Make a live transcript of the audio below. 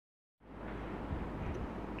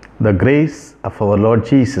The grace of our Lord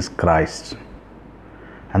Jesus Christ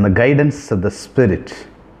and the guidance of the Spirit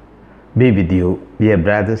be with you, dear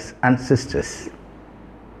brothers and sisters.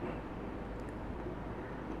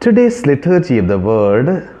 Today's liturgy of the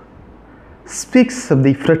Word speaks of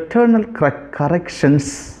the fraternal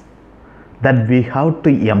corrections that we have to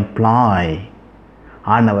employ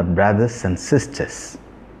on our brothers and sisters.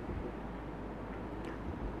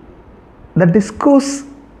 The discourse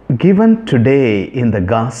given today in the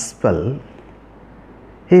Gospel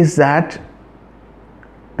is that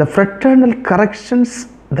the fraternal corrections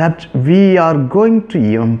that we are going to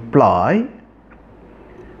employ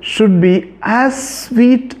should be as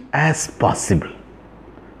sweet as possible,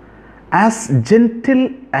 as gentle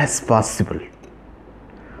as possible,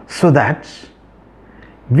 so that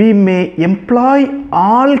we may employ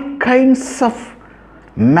all kinds of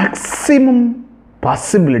maximum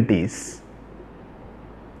possibilities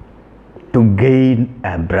to gain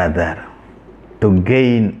a brother, to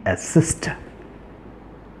gain a sister,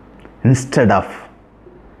 instead of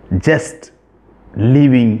just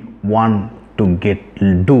leaving one to get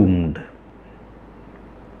doomed.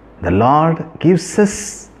 The Lord gives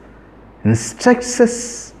us, instructs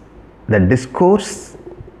us the discourse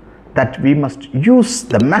that we must use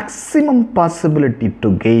the maximum possibility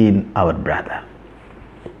to gain our brother.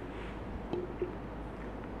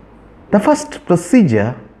 The first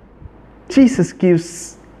procedure Jesus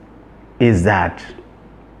gives is that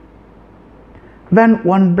when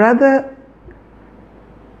one brother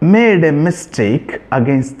made a mistake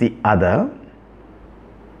against the other,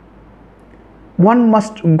 one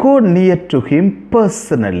must go near to him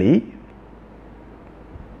personally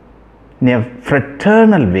in a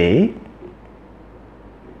fraternal way,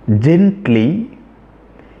 gently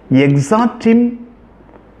exhort him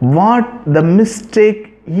what the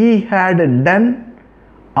mistake he had done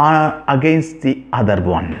against the other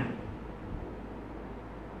one.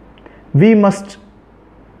 We must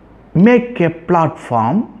make a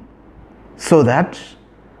platform so that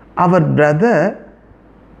our brother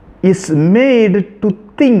is made to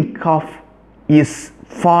think of his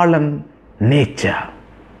fallen nature.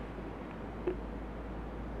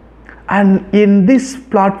 And in this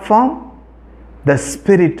platform, the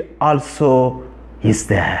Spirit also is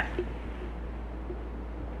there.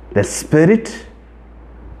 The Spirit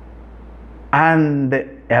and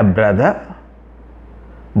a brother,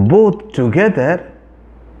 both together,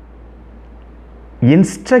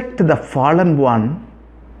 instruct the fallen one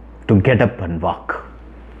to get up and walk.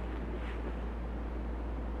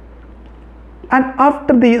 And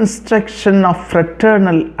after the instruction of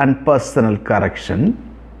fraternal and personal correction,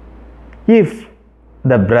 if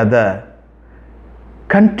the brother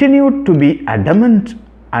continued to be adamant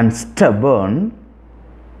and stubborn,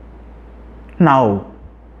 now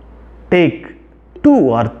take 2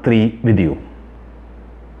 or 3 with you.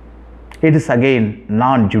 It is again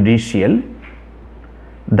non-judicial.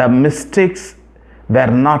 The mistakes were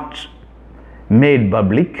not made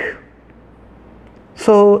public.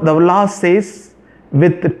 So the law says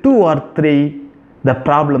with 2 or 3 the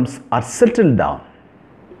problems are settled down.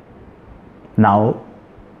 Now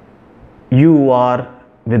you are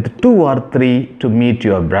with 2 or 3 to meet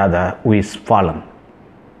your brother who is fallen.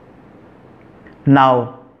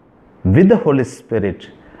 Now with the Holy Spirit,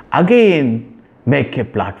 again make a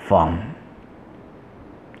platform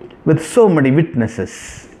with so many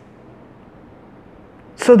witnesses,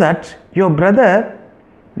 so that your brother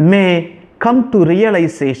may come to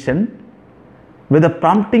realization with the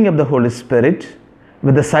prompting of the Holy Spirit,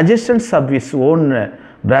 with the suggestions of his own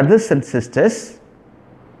brothers and sisters,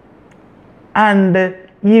 and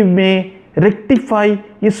he may rectify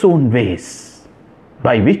his own ways,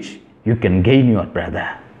 by which you can gain your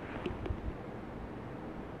brother.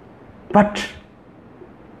 But,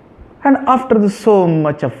 and after so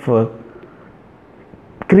much of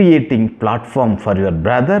creating platform for your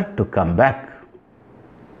brother to come back,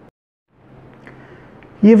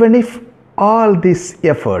 even if all these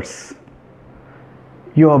efforts,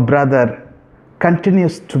 your brother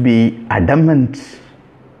continues to be adamant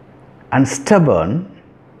and stubborn,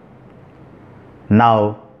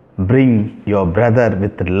 now bring your brother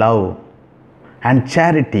with love and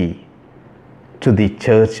charity to the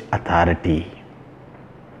church authority.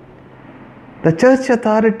 The church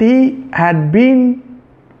authority had been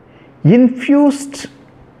infused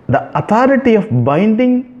the authority of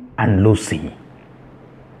binding and loosing.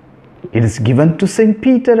 It is given to Saint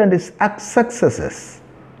Peter and his successors.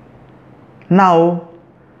 Now,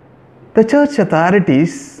 the church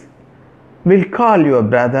authorities will call your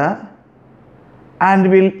brother and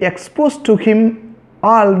will expose to him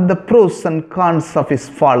all the pros and cons of his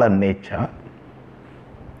fallen nature,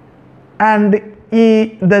 and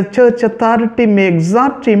the church authority may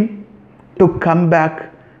exhort him to come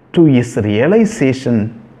back to his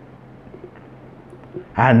realization.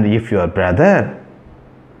 And if your brother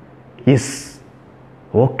is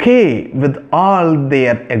okay with all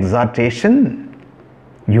their exhortation,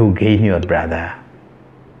 you gain your brother.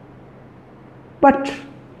 But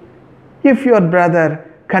if your brother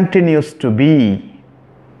continues to be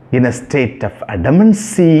in a state of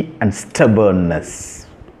adamancy and stubbornness,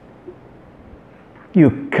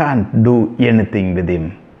 you can't do anything with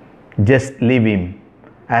him. Just leave him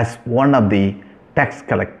as one of the tax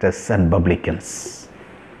collectors and publicans.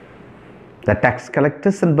 The tax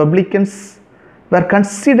collectors and publicans were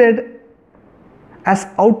considered as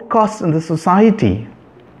outcasts in the society.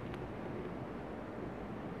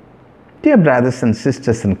 Dear brothers and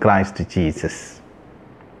sisters in Christ Jesus,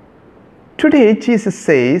 today Jesus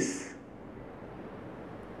says,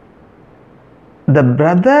 the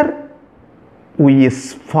brother who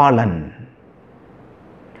is fallen,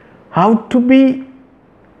 how to be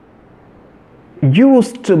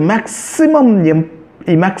used to maximum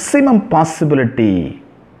possibility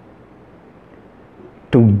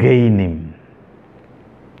to gain him.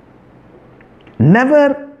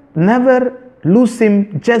 Never lose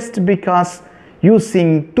him just because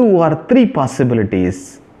using 2 or 3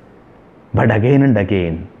 possibilities, but again and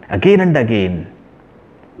again,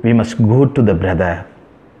 we must go to the brother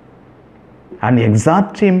and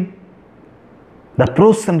exhort him the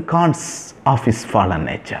pros and cons of his fallen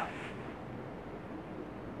nature.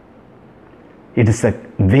 It is a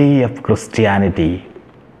way of Christianity.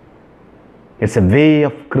 It's a way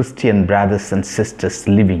of Christian brothers and sisters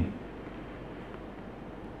living.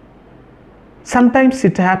 Sometimes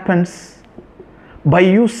it happens by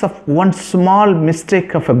use of one small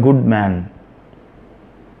mistake of a good man,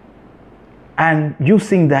 and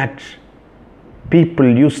using that, people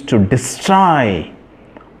used to destroy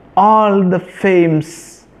all the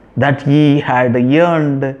fames that he had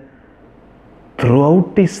earned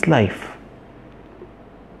throughout his life.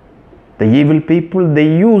 The evil people,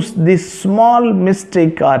 they use this small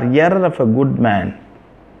mistake or error of a good man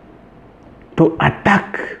to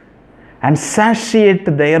attack and satiate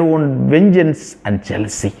their own vengeance and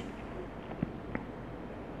jealousy.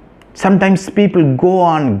 Sometimes people go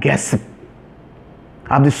on gossip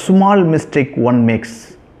of the small mistake one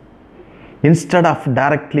makes, instead of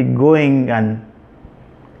directly going and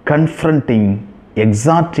confronting,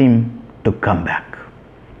 exhorting to come back.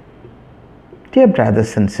 Dear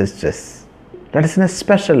brothers and sisters, let us in a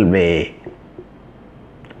special way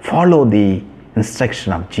follow the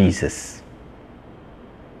instruction of Jesus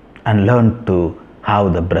and learn to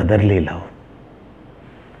have the brotherly love.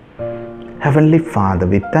 Heavenly Father,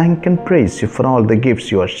 we thank and praise you for all the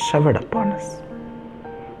gifts you have showered upon us.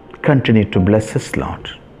 Continue to bless us, Lord.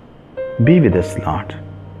 Be with us, Lord.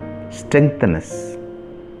 Strengthen us.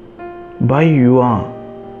 By your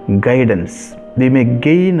guidance, we may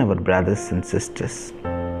gain our brothers and sisters.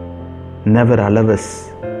 Never allow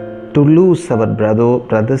us to lose our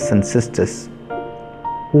brothers and sisters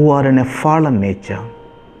who are in a fallen nature.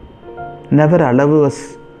 Never allow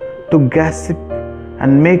us to gossip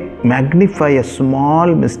and magnify a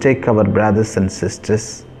small mistake of our brothers and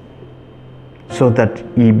sisters, so that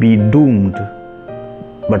ye be doomed,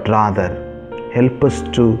 but rather help us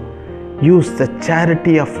to use the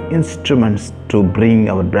charity of instruments to bring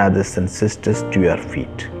our brothers and sisters to your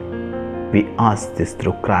feet. We ask this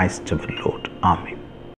through Christ our Lord. Amen.